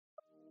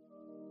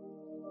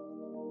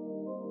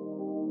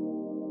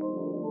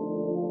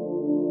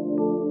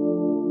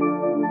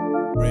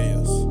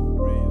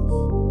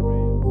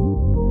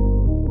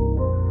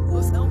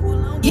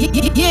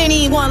You ain't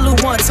even one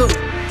loop one two.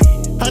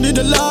 I need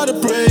a lot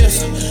of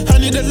prayers. I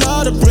need a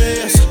lot of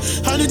prayers.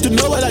 I need to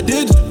know what I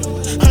did.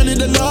 I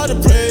need a lot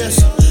of prayers.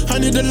 I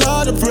need a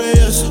lot of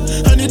prayers.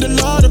 I need a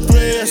lot of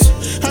prayers.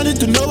 I need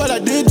to know what I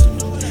did.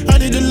 I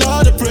need a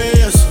lot of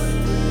prayers.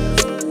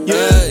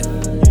 Yeah.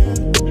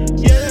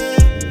 Yeah.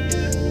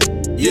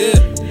 Yeah.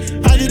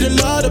 I need a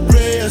lot of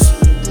prayers.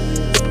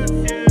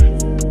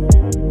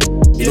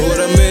 You know what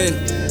I mean?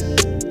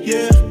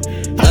 Yeah.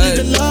 I need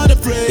a lot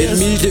of prayers.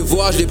 Ennemis, je les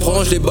vois, je les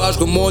prends, je les bats, je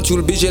remonte, tu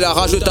le j'ai la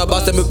rage, je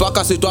tabasse, t'aimes pas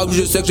casser toi,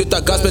 je sais que je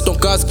t'agace, mets ton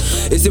casque,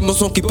 et c'est mon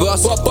son qui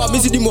passe. Papa, mais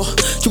dis-moi,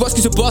 tu vois ce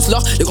qui se passe là?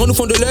 Les grands nous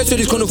font de l'œil, se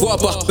disent qu'on ne voit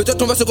pas.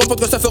 Peut-être on va se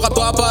comprendre que ça fera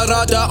pas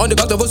parada. On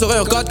débarque dans vos oreilles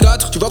en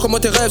 4x4. Tu vois comment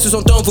tes rêves se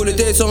sont envolés,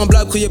 tes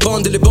semblables, crier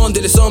bande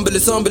et les sembles,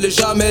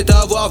 jamais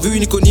t'avoir vu,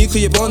 ni connu,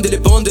 crier bande et les.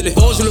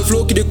 Bon, j'ai le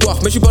flow qui décoiffe,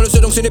 mais je suis pas le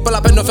seul donc ce n'est pas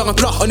la peine d'en faire un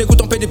plat. En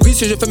écoutant paix des brises,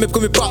 si je fais mes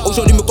premiers pas.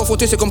 Aujourd'hui me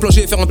confronter, c'est comme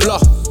plonger et faire un plat.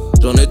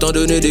 J'en ai tant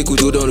donné des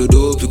couteaux dans le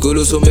dos, plus que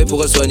le sommet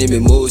pourrait soigner mes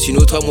mots. Si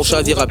notre amour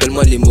chavire,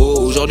 rappelle-moi les mots.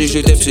 Aujourd'hui je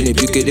t'aime, ce n'est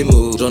plus que des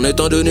mots. J'en ai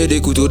tant donné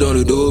des couteaux dans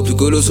le dos, plus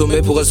que le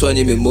sommet pourrait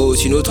soigner mes mots.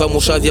 Si notre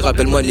amour chavire,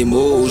 rappelle-moi les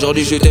mots.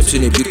 Aujourd'hui je t'aime, ce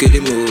n'est plus que des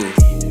mots.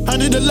 I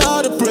need a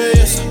lot of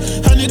prayers.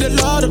 I need a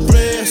lot of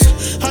prayers.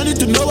 I need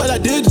to know what I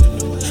did.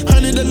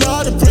 I need a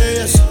lot of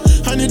prayers.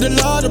 I need a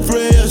lot of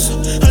prayers.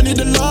 I need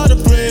a lot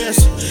of prayers.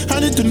 I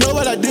need to know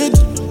what I did.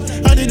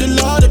 I need a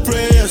lot of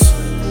prayers.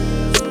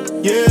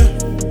 Yeah.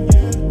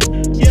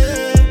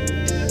 Yeah.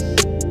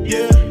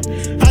 Yeah.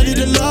 I need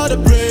a lot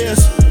of prayers.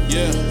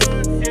 Yeah.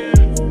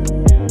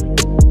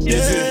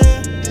 Yeah.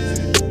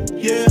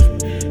 Yeah.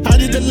 I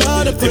need a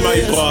lot of prayers.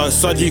 Et Maïbra,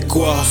 ça dit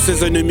quoi?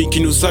 Ces ennemis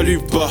qui nous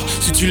saluent pas.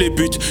 Si tu les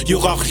butes,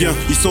 y'aura rien.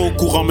 Ils sont au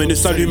courant mais ne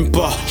s'allument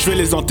pas. Je vais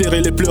les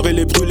enterrer, les pleurer,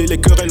 les brûler, les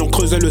querelles ont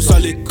creusé le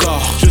sale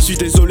écart. Je suis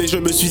désolé, je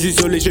me suis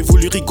isolé, j'ai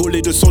voulu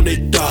rigoler de son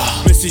état.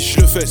 Mais si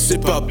je le fais, c'est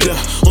pas bien.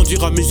 On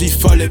dira mais il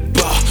fallait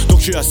pas. Donc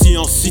je suis assis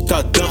en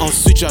citadin,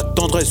 ensuite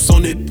j'attendrai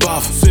son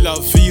épave. C'est la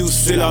vie ou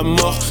c'est la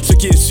mort. Ce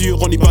qui est sûr,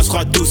 on y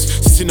passera tous.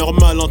 Si c'est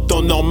normal en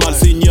temps normal,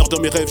 Seigneur, dans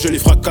mes rêves je les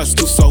fracasse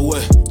tous, ah ouais.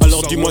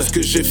 Alors dis-moi ce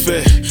que j'ai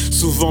fait.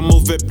 Souvent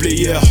mauvais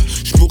player.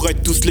 Je pourrais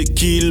tous les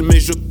kills, mais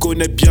je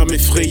connais bien mes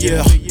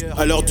frayeurs.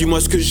 Alors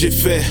dis-moi ce que j'ai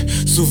fait.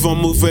 Souvent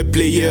mauvais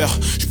player.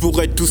 Je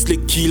pourrais tous les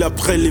kills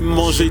après les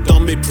manger dans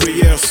mes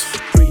prayers.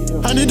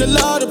 I need a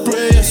lot of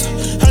prayers.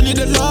 I need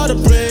a lot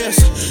of prayers.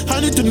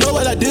 I need to know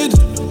what I did.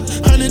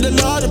 I need a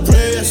lot of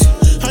prayers.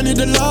 I need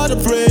a lot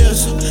of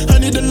prayers. I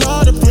need a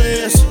lot of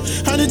prayers.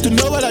 I need to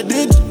know what I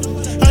did.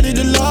 I need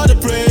a lot of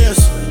prayers.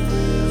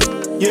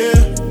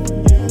 Yeah.